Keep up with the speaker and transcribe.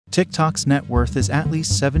TikTok's net worth is at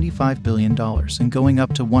least $75 billion and going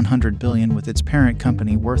up to $100 billion, with its parent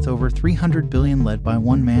company worth over $300 billion, led by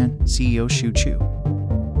one man, CEO Xu Chu.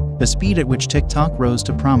 The speed at which TikTok rose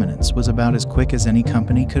to prominence was about as quick as any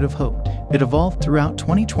company could have hoped. It evolved throughout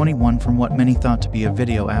 2021 from what many thought to be a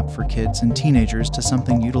video app for kids and teenagers to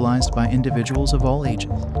something utilized by individuals of all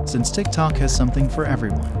ages. Since TikTok has something for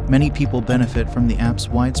everyone, many people benefit from the app's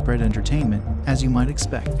widespread entertainment, as you might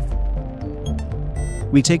expect.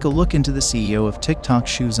 We take a look into the CEO of TikTok,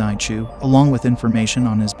 Zhang Yiming, along with information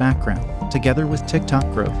on his background, together with TikTok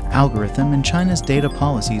growth, algorithm, and China's data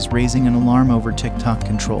policies raising an alarm over TikTok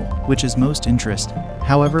control, which is most interesting.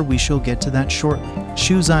 However, we shall get to that shortly.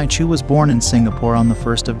 Zhang Yiming was born in Singapore on the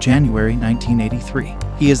 1st of January 1983.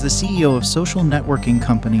 He is the CEO of social networking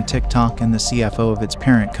company TikTok and the CFO of its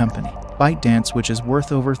parent company, ByteDance, which is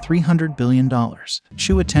worth over $300 billion.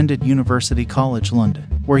 Xu attended University College London,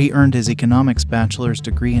 where he earned his economics bachelor's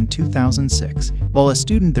degree in 2006. While a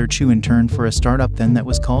student there, Xu interned for a startup then that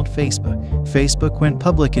was called Facebook. Facebook went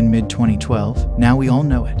public in mid-2012, now we all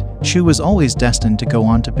know it. Xu was always destined to go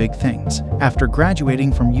on to big things. After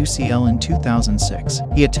graduating from UCL in 2006,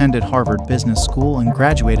 he attended Harvard Business School and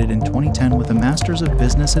graduated in 2010 with a Master's of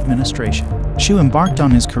Business Administration. Xu embarked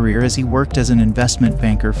on his career as he worked as an investment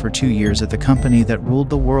banker for 2 years at the company that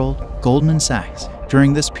ruled the world, Goldman Sachs.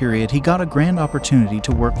 During this period, he got a grand opportunity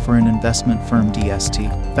to work for an investment firm,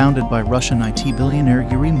 DST, founded by Russian IT billionaire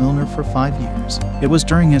Yuri Milner, for 5 years. It was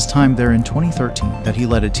during his time there in 2013 that he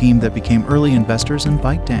led a team that became early investors in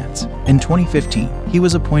ByteDance. In 2015, he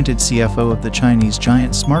was appointed CFO of the Chinese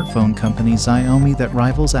giant smartphone company Xiaomi that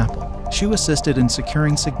rivals Apple. Xu assisted in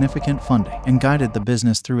securing significant funding and guided the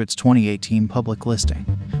business through its 2018 public listing,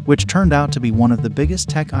 which turned out to be one of the biggest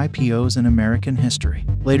tech IPOs in American history.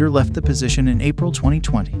 Later left the position in April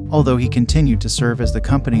 2020, although he continued to serve as the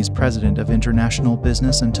company's president of international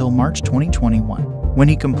business until March 2021, when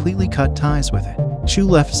he completely cut ties with it. Xu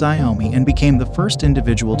left Xiaomi and became the first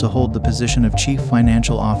individual to hold the position of Chief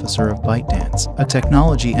Financial Officer of ByteDance, a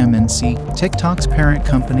technology MNC, TikTok's parent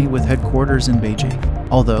company with headquarters in Beijing.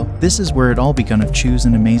 Although, this is where it all began of Xu's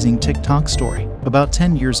an amazing TikTok story. About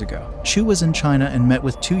 10 years ago, Xu was in China and met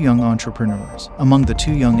with 2 young entrepreneurs. Among the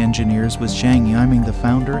 2 young engineers was Zhang Yiming, the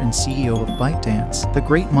founder and CEO of ByteDance, the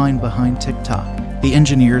great mind behind TikTok. The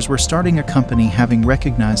engineers were starting a company, having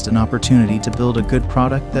recognized an opportunity to build a good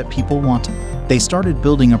product that people wanted. They started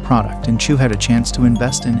building a product and Xu had a chance to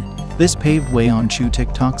invest in it. This paved way on Xu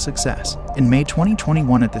TikTok's success. In May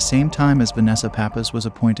 2021, at the same time as Vanessa Pappas was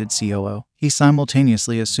appointed COO, he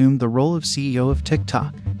simultaneously assumed the role of CEO of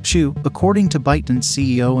TikTok. Xu, according to ByteDance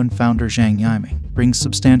CEO and founder Zhang Yiming, brings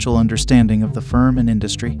substantial understanding of the firm and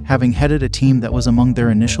industry, having headed a team that was among their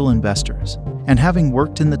initial investors, and having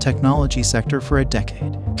worked in the technology sector for a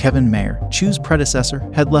decade. Kevin Mayer, Xu's predecessor,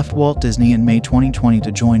 had left Walt Disney in May 2020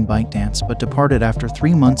 to join ByteDance but departed after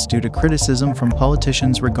 3 months due to criticism from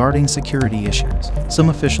politicians regarding security issues. Some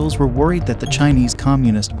officials were worried that the Chinese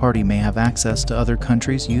Communist Party may have access to other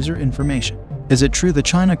countries' user information. Is it true the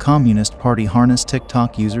China Communist Party harnessed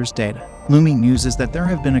TikTok users' data? Looming news is that there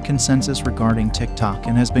have been a consensus regarding TikTok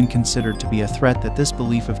and has been considered to be a threat that this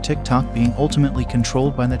belief of TikTok being ultimately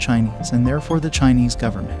controlled by the Chinese and therefore the Chinese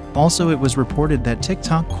government. Also, it was reported that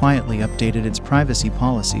TikTok quietly updated its privacy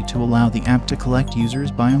policy to allow the app to collect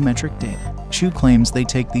users' biometric data. Xu claims they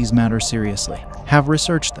take these matters seriously, have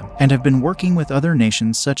researched them, and have been working with other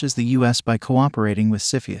nations such as the US by cooperating with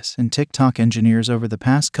CFIUS and TikTok engineers over the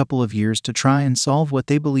past couple of years to try and solve what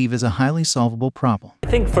they believe is a highly solvable problem. I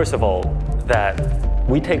think, first of all, that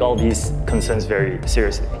we take all these concerns very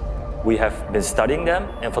seriously. We have been studying them,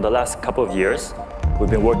 and for the last couple of years, we've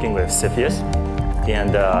been working with CFIUS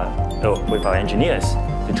and with our engineers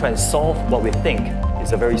to try and solve what we think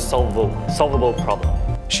is a very solvable problem.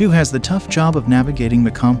 Xu has the tough job of navigating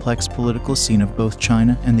the complex political scene of both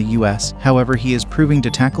China and the US, however he is proving to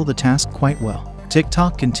tackle the task quite well.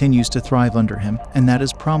 TikTok continues to thrive under him, and that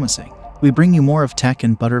is promising. We bring you more of tech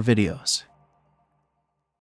and butter videos.